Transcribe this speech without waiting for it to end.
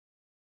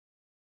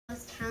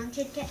most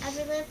talented to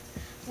ever live.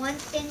 One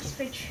thing's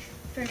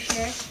for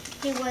sure,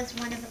 he was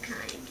one of a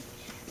kind.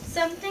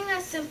 Something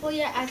as simple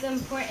yet as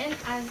important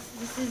as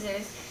the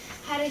scissors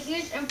had a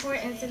huge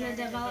importance in the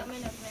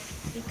development of man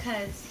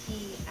because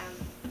he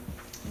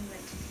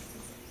invented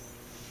scissors.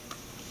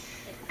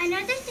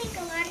 Another thing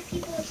a lot of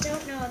people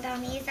don't know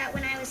about me is that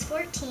when I was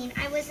 14,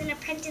 I was an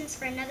apprentice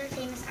for another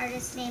famous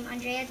artist named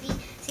Andrea di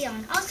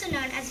Cion, also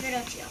known as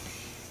Verrocchio.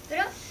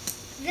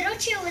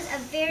 Verrocchio was a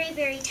very,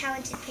 very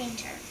talented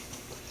painter.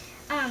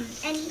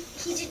 And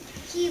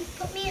he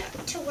put me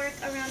to work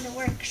around the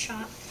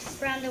workshop,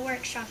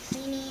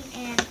 cleaning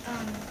and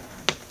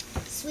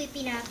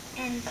sweeping up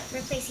and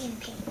replacing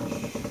the paint.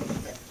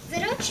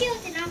 Verrocchio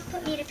did not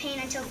put me to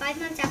paint until 5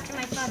 months after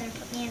my father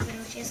put me in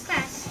Verrocchio's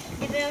class,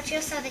 and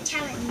Verrocchio saw the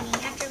talent in me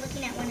after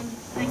looking at one of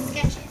my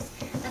sketches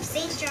of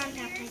St. John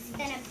baptizing.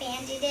 Then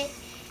abandoned it.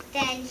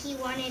 Then he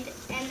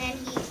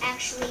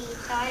actually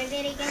thought of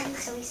it again,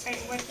 so he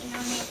started working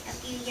on it a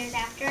few years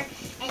after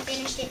and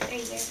finished it 3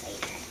 years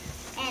later.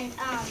 And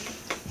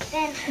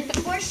then,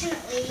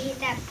 unfortunately,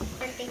 that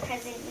birthday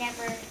present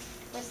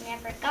was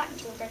never gotten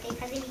to a birthday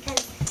present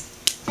because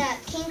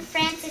King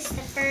Francis I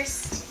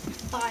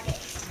bought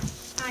it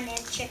on a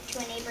trip to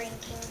a neighboring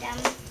kingdom,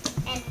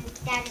 and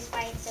that is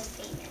why it's so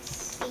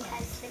famous.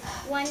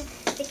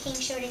 Because the king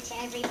showed it to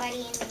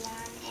everybody in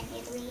Milan and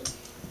Italy,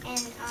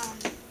 and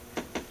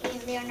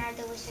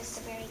Leonardo was just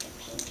a very good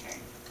painter.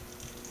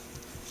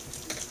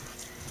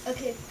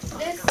 Okay,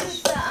 this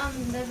is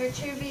the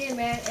Vitruvian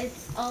Man.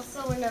 It's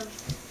also one of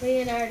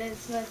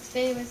Leonardo's most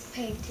famous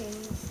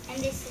paintings.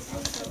 And this is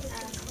also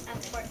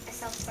a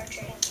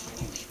self-portrait of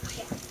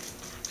him.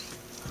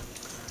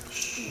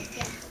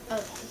 Yeah.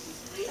 Oh.